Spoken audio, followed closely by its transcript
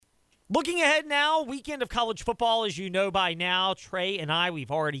Looking ahead now, weekend of college football, as you know by now, Trey and I, we've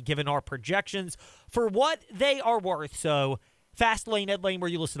already given our projections for what they are worth. So Fast Lane, Ed Lane, where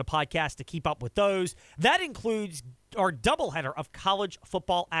you listen to podcasts to keep up with those. That includes our doubleheader of college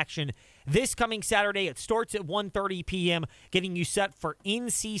football action this coming Saturday. It starts at 1:30 p.m., getting you set for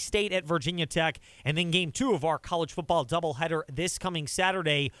NC State at Virginia Tech. And then game 2 of our college football doubleheader this coming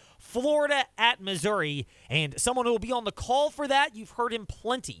Saturday, Florida at Missouri. And someone who will be on the call for that, you've heard him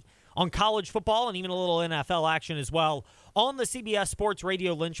plenty on college football and even a little NFL action as well on the CBS Sports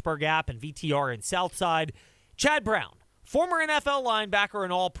Radio Lynchburg app and VTR in Southside. Chad Brown, former NFL linebacker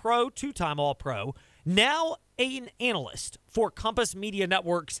and All-Pro, 2-time All-Pro, now an analyst for Compass Media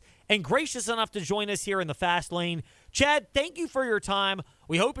Networks, and gracious enough to join us here in the Fast Lane. Chad, thank you for your time.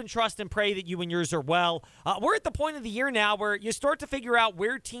 We hope and trust and pray that you and yours are well. We're at the point of the year now where you start to figure out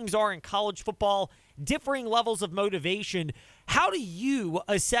where teams are in college football, differing levels of motivation. How do you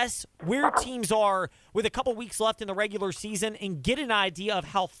assess where teams are with a couple weeks left in the regular season and get an idea of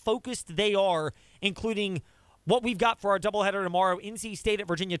how focused they are, including what we've got for our doubleheader tomorrow, NC State at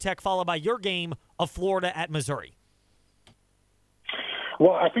Virginia Tech, followed by your game of Florida at Missouri?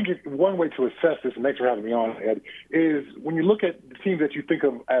 Well, I think one way to assess this, and thanks for having me on, Ed, is when you look at the teams that you think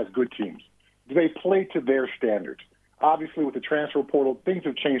of as good teams, do they play to their standards? Obviously, with the transfer portal, things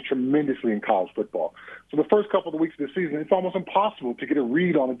have changed tremendously in college football. So the first couple of weeks of the season, it's almost impossible to get a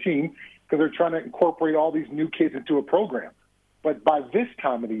read on a team because they're trying to incorporate all these new kids into a program. But by this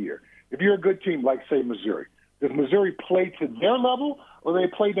time of the year, if you're a good team like, say, Missouri, does Missouri play to their level or do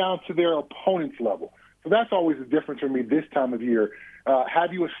they play down to their opponent's level? So that's always the difference for me this time of year.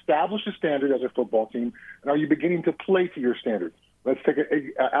 Have you established a standard as a football team, and are you beginning to play to your standards? Let's take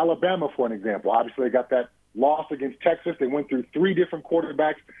Alabama for an example. Obviously, they got that loss against Texas. They went through 3 different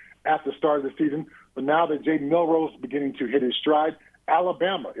quarterbacks at the start of the season, but now that Jaden Milroe is beginning to hit his stride,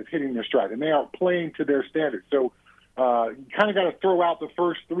 Alabama is hitting their stride, and they are playing to their standards. So you kind of got to throw out the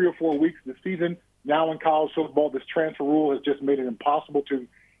first 3 or 4 weeks of the season. Now in college football, this transfer rule has just made it impossible to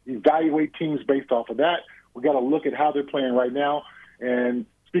evaluate teams based off of that. We got to look at how they're playing right now. And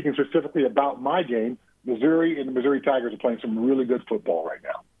speaking specifically about my game, Missouri and the Missouri Tigers are playing some really good football right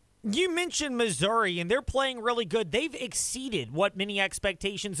now. You mentioned Missouri, and they're playing really good. They've exceeded what many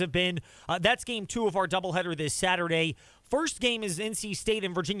expectations have been. That's game 2 of our doubleheader this Saturday. First game is NC State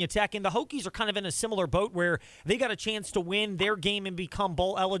and Virginia Tech, and the Hokies are kind of in a similar boat where they got a chance to win their game and become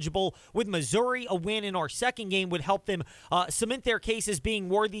bowl eligible. With Missouri, a win in our second game would help them cement their case as being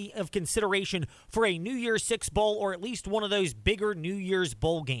worthy of consideration for a New Year's Six Bowl or at least one of those bigger New Year's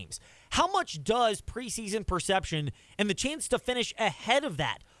Bowl games. How much does preseason perception and the chance to finish ahead of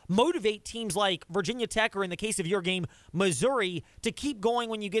that motivate teams like Virginia Tech, or in the case of your game, Missouri, to keep going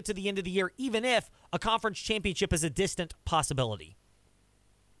when you get to the end of the year, even if a conference championship is a distant possibility?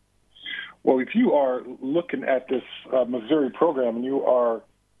 Well, if you are looking at this Missouri program and you are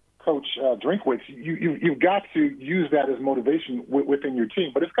Coach Drinkwitz, you've got to use that as motivation within your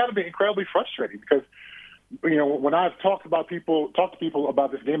team. But it's got to be incredibly frustrating because, you know, when I've talked to people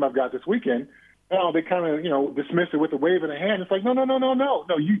about this game I've got this weekend, they kind of, dismiss it with a wave of the hand. It's like, no.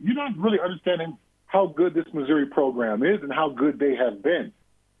 You're not really understanding how good this Missouri program is and how good they have been.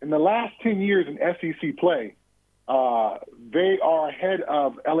 In the last 10 years in SEC play, they are ahead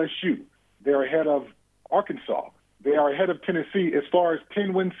of LSU. They're ahead of Arkansas. They are ahead of Tennessee as far as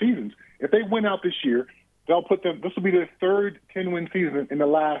 10-win seasons. If they win out this year, this will be their third 10-win season in the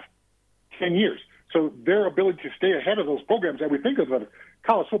last 10 years. So their ability to stay ahead of those programs that we think of as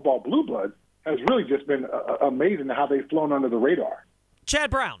college football blue bloods has really just been amazing how they've flown under the radar. Chad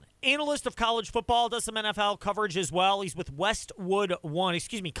Brown, analyst of college football, does some NFL coverage as well. He's with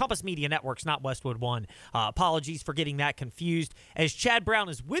Compass Media Networks, not Westwood One. Apologies for getting that confused. As Chad Brown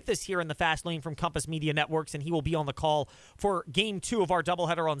is with us here in the Fast Lane from Compass Media Networks, and he will be on the call for Game 2 of our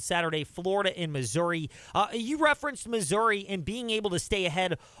doubleheader on Saturday, Florida and Missouri. You referenced Missouri and being able to stay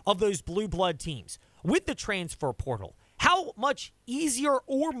ahead of those blue blood teams with the transfer portal. How much easier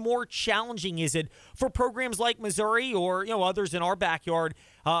or more challenging is it for programs like Missouri or others in our backyard,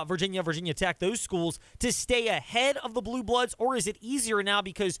 Virginia Tech, those schools, to stay ahead of the Blue Bloods? Or is it easier now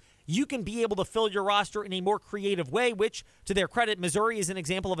because you can be able to fill your roster in a more creative way, which, to their credit, Missouri is an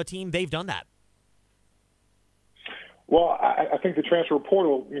example of a team. They've done that. Well, I think the transfer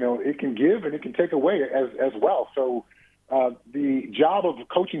portal, it can give and it can take away as well. So the job of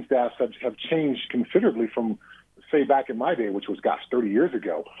coaching staffs have changed considerably from, say, back in my day, which was, 30 years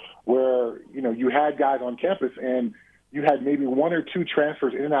ago, where, you had guys on campus and you had maybe 1 or 2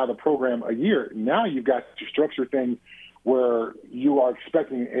 transfers in and out of the program a year. Now you've got to structure things where you are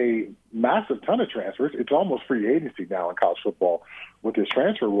expecting a massive ton of transfers. It's almost free agency now in college football with this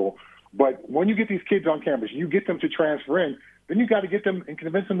transfer rule, But when you get these kids on campus, you get them to transfer in, then you got to get them and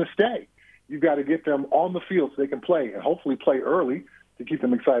convince them to stay. You've got to get them on the field so they can play and hopefully play early to keep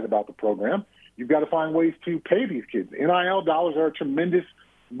them excited about the program. You've got to find ways to pay these kids. NIL dollars are a tremendous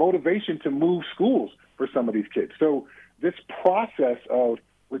motivation to move schools for some of these kids. So this process of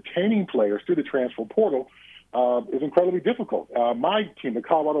retaining players through the transfer portal is incredibly difficult. My team, the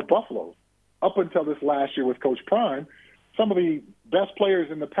Colorado Buffaloes, up until this last year with Coach Prime, some of the best players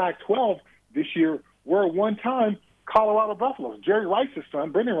in the Pac-12 this year were one-time Colorado Buffaloes. Jerry Rice's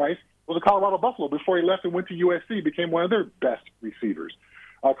son, Brendan Rice, was a Colorado Buffalo before he left and went to USC, became one of their best receivers.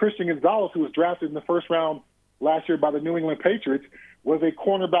 Christian Gonzalez, who was drafted in the first round last year by the New England Patriots, was a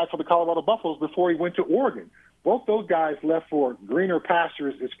cornerback for the Colorado Buffaloes before he went to Oregon. Both those guys left for greener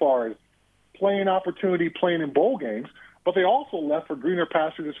pastures as far as playing opportunity, playing in bowl games, but they also left for greener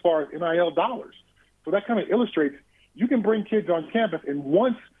pastures as far as NIL dollars. So that kind of illustrates you can bring kids on campus, and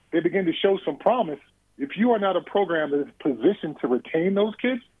once they begin to show some promise, if you are not a program that is positioned to retain those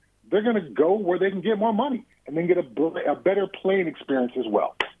kids, they're going to go where they can get more money and then get a better playing experience as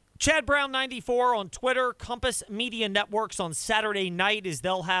well. Chad Brown 94 on Twitter, Compass Media Networks on Saturday night as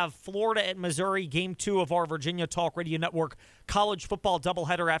they'll have Florida at Missouri, Game 2 of our Virginia Talk Radio Network college football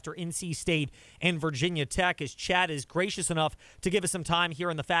doubleheader after NC State and Virginia Tech, as Chad is gracious enough to give us some time here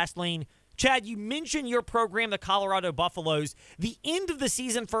in the Fast Lane. Chad, you mentioned your program, the Colorado Buffaloes. The end of the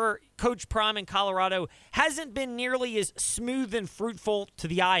season for Coach Prime in Colorado hasn't been nearly as smooth and fruitful, to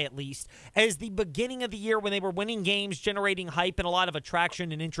the eye at least, as the beginning of the year when they were winning games, generating hype and a lot of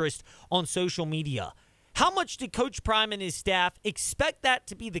attraction and interest on social media. How much did Coach Prime and his staff expect that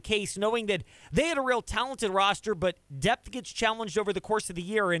to be the case, knowing that they had a real talented roster, but depth gets challenged over the course of the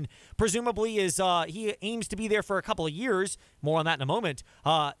year, and presumably as he aims to be there for a couple of years, more on that in a moment,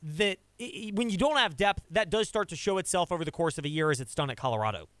 when you don't have depth, that does start to show itself over the course of a year as it's done at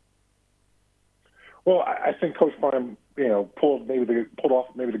Colorado? Well, I think Coach Prime, pulled off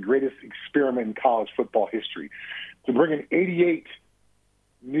maybe the greatest experiment in college football history to bring in 88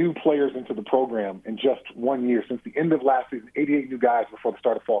 new players into the program in just 1 year. Since the end of last season, 88 new guys before the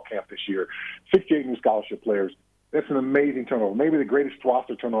start of fall camp this year, 68 new scholarship players. That's an amazing turnover, maybe the greatest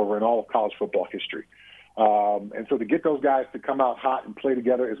roster turnover in all of college football history. And so to get those guys to come out hot and play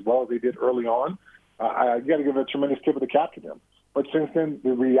together as well as they did early on, I got to give a tremendous tip of the cap to them. But since then,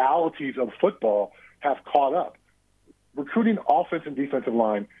 the realities of football have caught up. Recruiting offense and defensive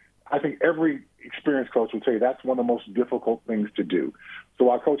line, I think every experienced coach would say that's one of the most difficult things to do. So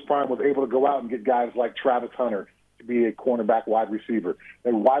while Coach Prime was able to go out and get guys like Travis Hunter to be a cornerback wide receiver,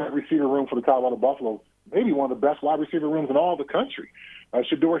 the wide receiver room for the Colorado Buffaloes, maybe one of the best wide receiver rooms in all the country.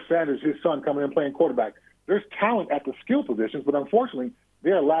 Shedeur Sanders, his son, coming in playing quarterback. There's talent at the skill positions, but unfortunately,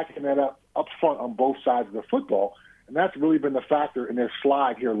 they are lacking that up front on both sides of the football, and that's really been the factor in their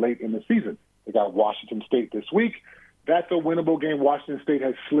slide here late in the season. They got Washington State this week. That's a winnable game. Washington State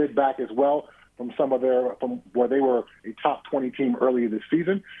has slid back as well from where they were a top 20 team earlier this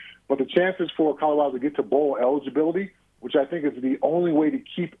season. But the chances for Colorado to get to bowl eligibility, which I think is the only way to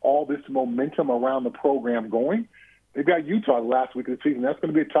keep all this momentum around the program going, they've got Utah the last week of the season. That's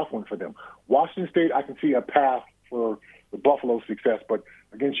going to be a tough one for them. Washington State, I can see a path for the Buffalo success, but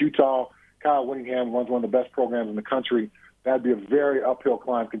against Utah, Kyle Whittingham runs one of the best programs in the country. That'd be a very uphill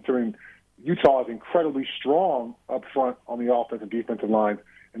climb considering Utah is incredibly strong up front on the offensive and defensive lines,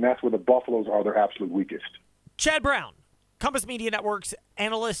 and that's where the Buffaloes are their absolute weakest. Chad Brown, Compass Media Network's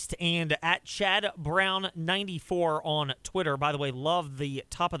analyst, and at Chad Brown 94 on Twitter. By the way, love the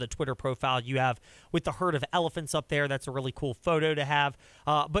top of the Twitter profile you have with the herd of elephants up there. That's a really cool photo to have.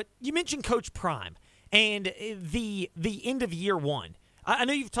 But you mentioned Coach Prime and the end of year one. I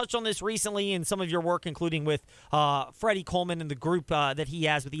know you've touched on this recently in some of your work, including with Freddie Coleman and the group that he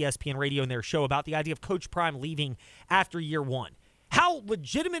has with ESPN Radio in their show about the idea of Coach Prime leaving after year one. How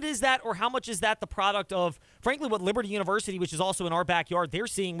legitimate is that, or how much is that the product of, frankly, what Liberty University, which is also in our backyard, they're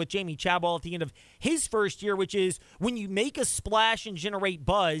seeing with Jamie Chadwell at the end of his first year, which is when you make a splash and generate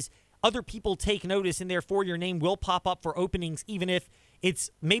buzz, other people take notice, and therefore your name will pop up for openings, even if it's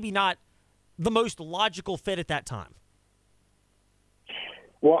maybe not the most logical fit at that time.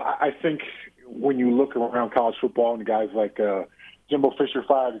 Well, I think when you look around college football and guys like Jimbo Fisher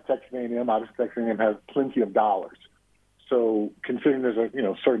fired at Texas A&M, obviously Texas A&M has plenty of dollars. So considering there's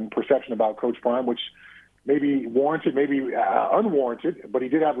a certain perception about Coach Prime, which may be warranted, maybe unwarranted, but he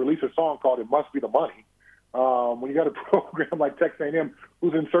did have released a song called "It Must Be the Money." When you got a program like Texas A&M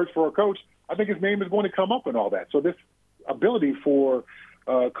who's in search for a coach, I think his name is going to come up and all that. So this ability for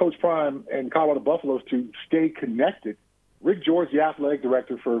Coach Prime and Colorado Buffaloes to stay connected. Rick George, the athletic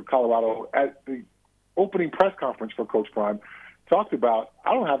director for Colorado, at the opening press conference for Coach Prime, talked about,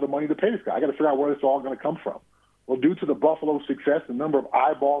 I don't have the money to pay this guy. I got to figure out where this is all going to come from. Well, due to the Buffalo success, the number of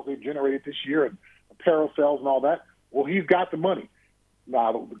eyeballs they've generated this year and apparel sales and all that, well, he's got the money.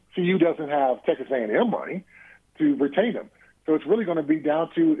 Now, CU doesn't have Texas A&M money to retain him. So it's really going to be down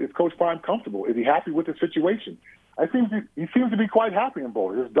to, is Coach Prime comfortable? Is he happy with the situation? He seems to be quite happy in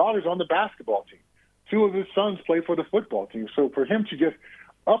Boulder. His daughter's on the basketball team. 2 of his sons play for the football team. So for him to just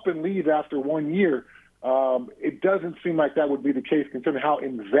up and leave after 1 year, it doesn't seem like that would be the case considering how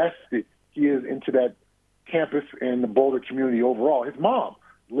invested he is into that campus and the Boulder community overall. His mom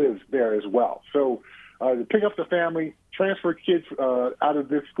lives there as well. So to pick up the family, transfer kids out of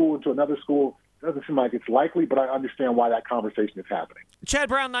this school into another school, doesn't seem like it's likely, but I understand why that conversation is happening. Chad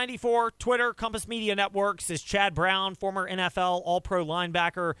Brown 94, Twitter, Compass Media Networks is Chad Brown, former NFL All-Pro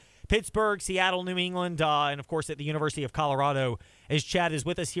linebacker, Pittsburgh, Seattle, New England, and of course at the University of Colorado, as Chad is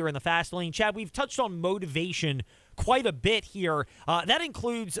with us here in the Fast Lane. Chad, we've touched on motivation quite a bit here. That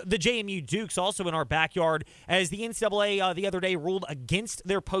includes the JMU Dukes also in our backyard, as the NCAA the other day ruled against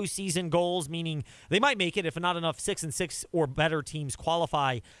their postseason goals, meaning they might make it if not enough 6-6 or better teams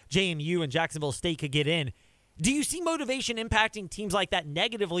qualify. JMU and Jacksonville State could get in. Do you see motivation impacting teams like that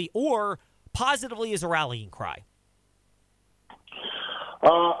negatively or positively as a rallying cry?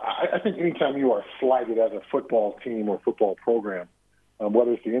 I think anytime you are slighted as a football team or football program,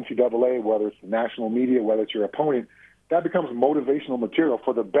 whether it's the NCAA, whether it's the national media, whether it's your opponent, that becomes motivational material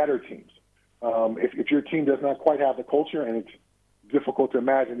for the better teams. If your team does not quite have the culture, and it's difficult to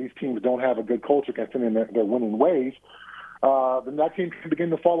imagine these teams don't have a good culture considering their winning ways, then that team can begin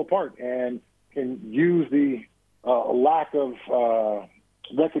to fall apart and can use the lack of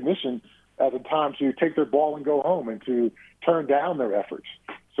recognition as a time to take their ball and go home and to turn down their efforts.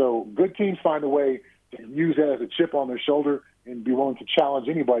 So good teams find a way to use that as a chip on their shoulder and be willing to challenge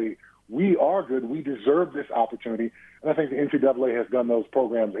anybody. We are good. We deserve this opportunity. And I think the NCAA has done those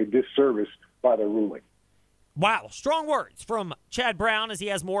programs a disservice by their ruling. Wow, strong words from Chad Brown, as he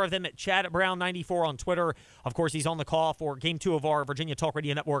has more of them at ChadBrown94 on Twitter. Of course, he's on the call for Game 2 of our Virginia Talk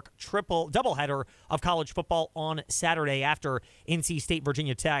Radio Network doubleheader of college football on Saturday after NC State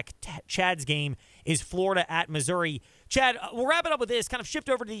Virginia Tech. Chad's game is Florida at Missouri. Chad, we'll wrap it up with this, kind of shift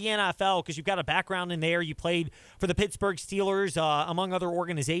over to the NFL because you've got a background in there. You played for the Pittsburgh Steelers, among other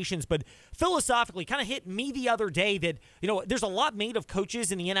organizations. But philosophically, kind of hit me the other day that, there's a lot made of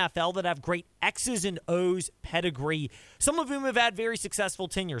coaches in the NFL that have great X's and O's pedigree. Some of whom have had very successful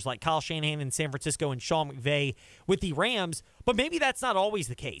tenures, like Kyle Shanahan in San Francisco and Sean McVay with the Rams. But maybe that's not always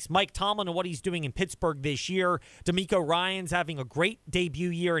the case. Mike Tomlin and what he's doing in Pittsburgh this year. DeMeco Ryans having a great debut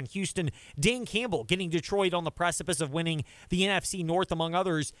year in Houston. Dan Campbell getting Detroit on the precipice of winning the NFC North, among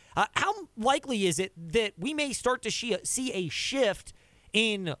others. How likely is it that we may start to see a shift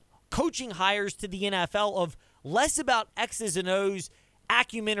in coaching hires to the NFL of less about X's and O's,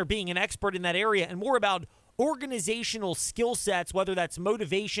 acumen, or being an expert in that area, and more about organizational skill sets, whether that's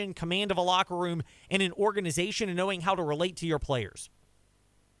motivation, command of a locker room, and an organization, and knowing how to relate to your players?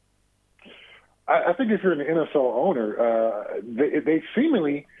 I think if you're an NFL owner, they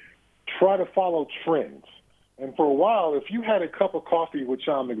seemingly try to follow trends. And for a while, if you had a cup of coffee with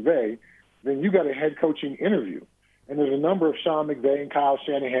Sean McVay, then you got a head coaching interview. And there's a number of Sean McVay and Kyle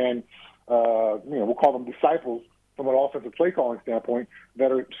Shanahan, we'll call them disciples from an offensive play calling standpoint,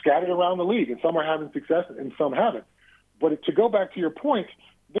 that are scattered around the league. And some are having success and some haven't. But to go back to your point,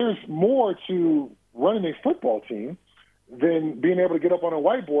 there's more to running a football team than being able to get up on a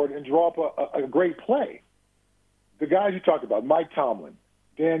whiteboard and draw up a great play. The guys you talked about, Mike Tomlin,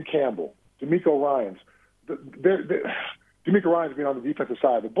 Dan Campbell, DeMeco Ryans, DeMeco Ryans being on the defensive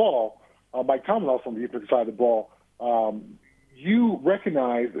side of the ball, Mike Tomlin also on the defensive side of the ball, you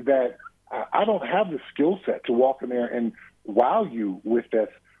recognize that I don't have the skill set to walk in there and wow you with this,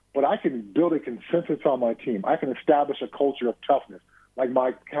 but I can build a consensus on my team. I can establish a culture of toughness like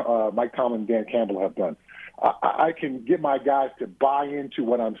Mike Tomlin and Dan Campbell have done. I can get my guys to buy into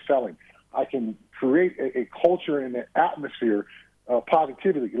what I'm selling. I can create a culture and an atmosphere of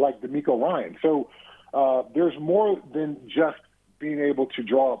positivity like DeMeco Ryans. So there's more than just being able to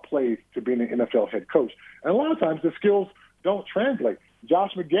draw up plays to being an NFL head coach. And a lot of times the skills don't translate.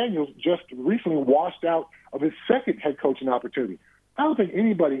 Josh McDaniels just recently washed out of his second head coaching opportunity. I don't think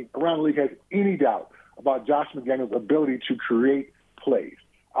anybody around the league has any doubt about Josh McDaniels' ability to create plays.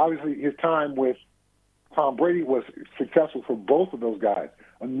 Obviously, his time with Tom Brady was successful for both of those guys.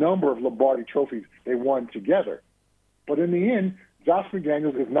 A number of Lombardi trophies they won together. But in the end, Josh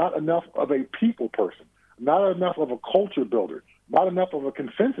McDaniels is not enough of a people person, not enough of a culture builder, not enough of a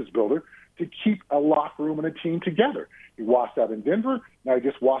consensus builder to keep a locker room and a team together. He washed out in Denver. Now he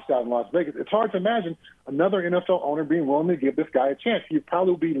just washed out in Las Vegas. It's hard to imagine another NFL owner being willing to give this guy a chance. He'd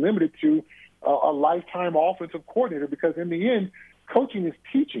probably be limited to a lifetime offensive coordinator because in the end, coaching is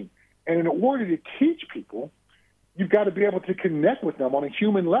teaching. And in order to teach people, you've got to be able to connect with them on a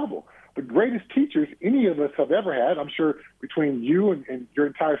human level. The greatest teachers any of us have ever had, I'm sure between you and your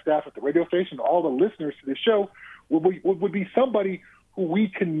entire staff at the radio station, all the listeners to the show, would be somebody who we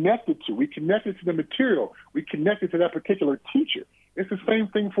connected to. We connected to the material. We connected to that particular teacher. It's the same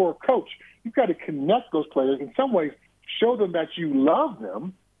thing for a coach. You've got to connect those players in some ways, show them that you love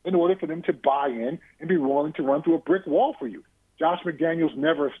them in order for them to buy in and be willing to run through a brick wall for you. Josh McDaniels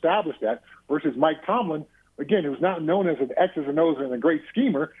never established that versus Mike Tomlin, again, who's not known as an X's and O's and a great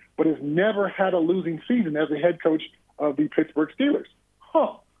schemer, but has never had a losing season as a head coach of the Pittsburgh Steelers.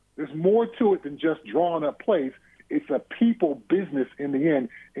 There's more to it than just drawing up plays. It's a people business in the end,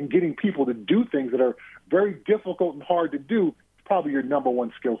 and getting people to do things that are very difficult and hard to do is probably your number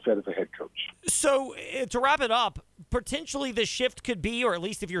one skill set as a head coach. So to wrap it up, potentially the shift could be, or at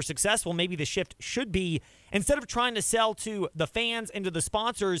least if you're successful, maybe the shift should be, instead of trying to sell to the fans and to the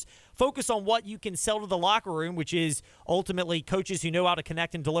sponsors, focus on what you can sell to the locker room, which is ultimately coaches who know how to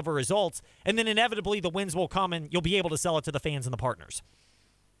connect and deliver results. And then inevitably the wins will come and you'll be able to sell it to the fans and the partners.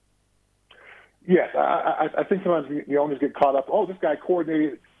 Yes, I think sometimes the owners get caught up, this guy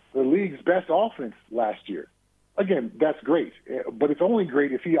coordinated the league's best offense last year. Again, that's great, but it's only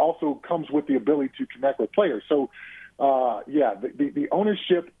great if he also comes with the ability to connect with players. So, the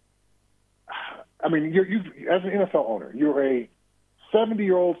ownership, I mean, you as an NFL owner, you're a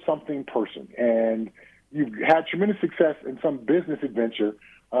 70-year-old something person, and you've had tremendous success in some business adventure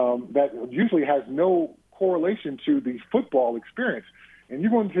that usually has no correlation to the football experience. And you're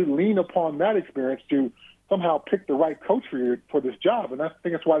going to lean upon that experience to somehow pick the right coach for this job. And I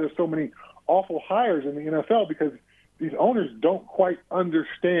think that's why there's so many awful hires in the NFL, because these owners don't quite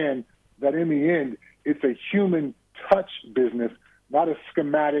understand that in the end, it's a human touch business, not a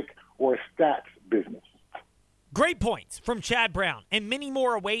schematic or a stats business. Great points from Chad Brown, and many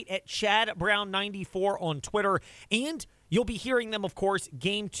more await at ChadBrown94 on Twitter. And you'll be hearing them, of course,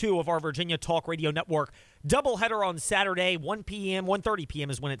 Game 2 of our Virginia Talk Radio Network. Doubleheader on Saturday, 1 p.m., 1:30 p.m.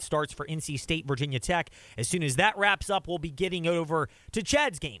 is when it starts for NC State, Virginia Tech. As soon as that wraps up, we'll be getting over to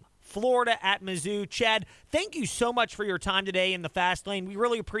Chad's game, Florida at Mizzou. Chad, thank you so much for your time today in the Fast Lane. We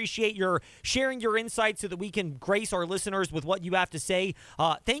really appreciate your sharing your insights so that we can grace our listeners with what you have to say.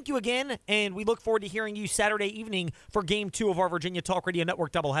 Thank you again, and we look forward to hearing you Saturday evening for Game 2 of our Virginia Talk Radio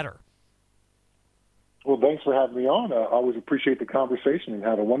Network doubleheader. Well, thanks for having me on. I always appreciate the conversation, and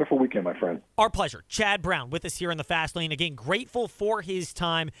have a wonderful weekend, my friend. Our pleasure. Chad Brown with us here in the Fast Lane. Again, grateful for his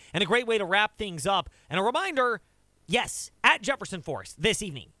time and a great way to wrap things up. And a reminder, yes, at Jefferson Forest this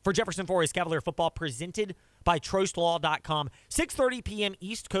evening for Jefferson Forest Cavalier football presented by TrostLaw.com. 6:30 p.m.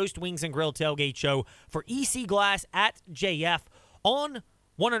 East Coast Wings and Grill Tailgate Show for EC Glass at JF on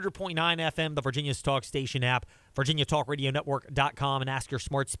 100.9 FM, the Virginia's Talk Station app, VirginiaTalkRadioNetwork.com, and ask your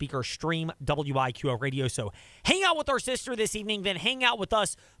smart speaker stream WIQO Radio. So hang out with our sister this evening, then hang out with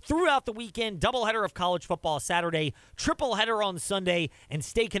us throughout the weekend. Doubleheader of college football Saturday, triple header on Sunday, and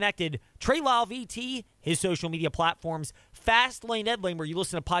stay connected. Trey Lyle VT, his social media platforms, Fast Lane Ed Lane, where you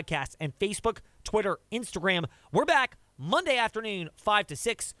listen to podcasts, and Facebook, Twitter, Instagram. We're back Monday afternoon, 5 to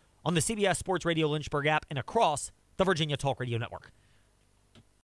 6 on the CBS Sports Radio Lynchburg app and across the Virginia Talk Radio Network.